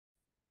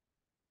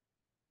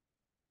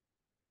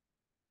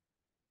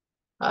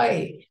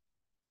Hi,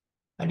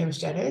 my name is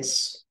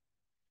Janice.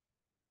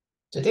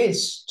 Today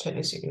is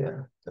Chinese New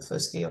Year, the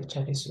first day of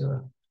Chinese New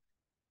Year.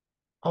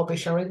 I'll be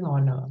sharing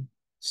on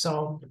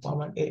Psalm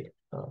 118,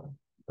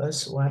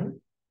 verse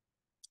 1.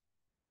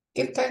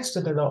 Give thanks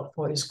to the Lord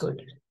for his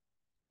good.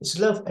 His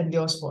love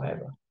endures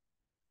forever.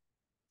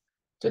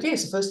 Today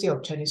is the first day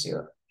of Chinese New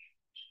Year.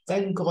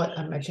 Thank God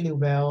I'm actually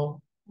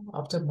well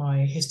after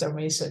my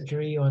hysterectomy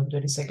surgery on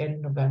 22nd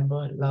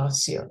November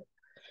last year.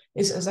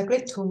 It's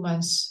exactly 2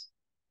 months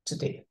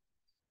today.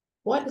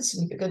 What a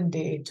significant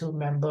day to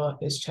remember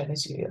is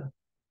Chinese New Year.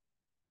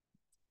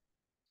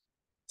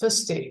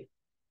 First day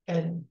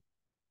and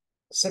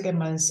second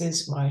month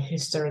since my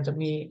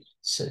hysterectomy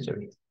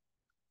surgery.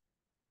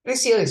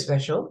 This year is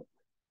special.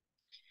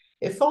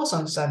 It falls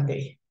on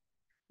Sunday.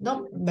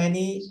 Not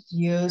many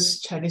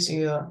years Chinese New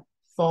Year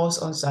falls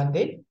on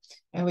Sunday,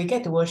 and we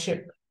get to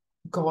worship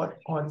God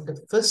on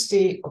the first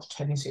day of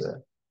Chinese New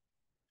Year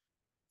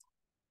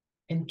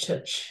in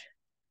church.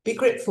 Be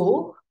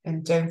grateful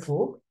and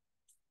thankful.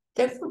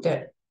 Thankful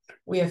that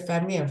we have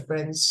family and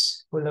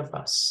friends who love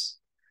us.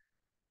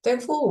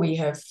 Thankful we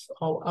have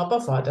our Abba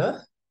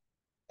Father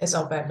as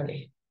our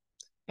family,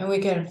 and we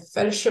can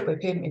fellowship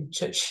with him in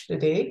church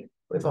today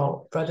with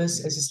our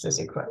brothers and sisters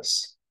in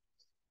Christ.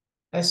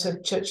 As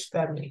a church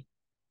family,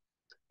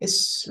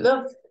 his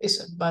love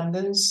is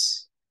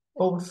abundance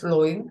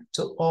overflowing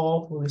to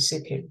all who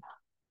receive him.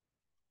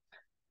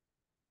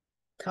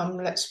 Come,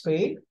 let's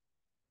pray.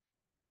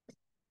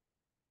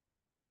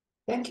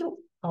 Thank you,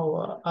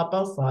 our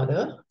Abba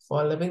Father,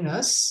 for loving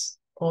us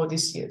all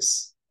these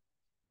years,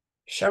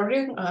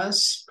 sheltering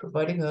us,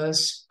 providing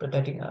us,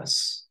 protecting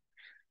us.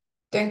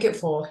 Thank you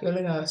for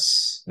healing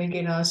us,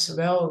 making us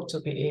well to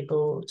be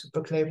able to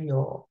proclaim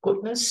your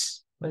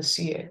goodness,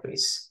 mercy, and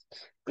grace.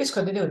 Please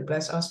continue to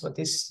bless us for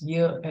this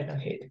year and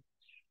ahead,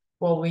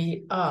 for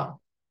we are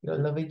your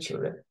loving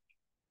children.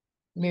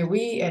 May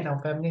we and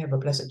our family have a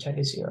blessed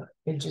Chinese year.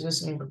 In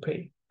Jesus' name we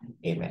pray.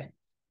 Amen.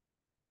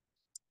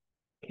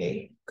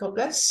 Okay, God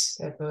bless.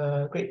 Have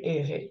a great day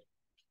ahead.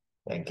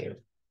 Thank you.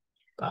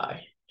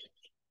 Bye.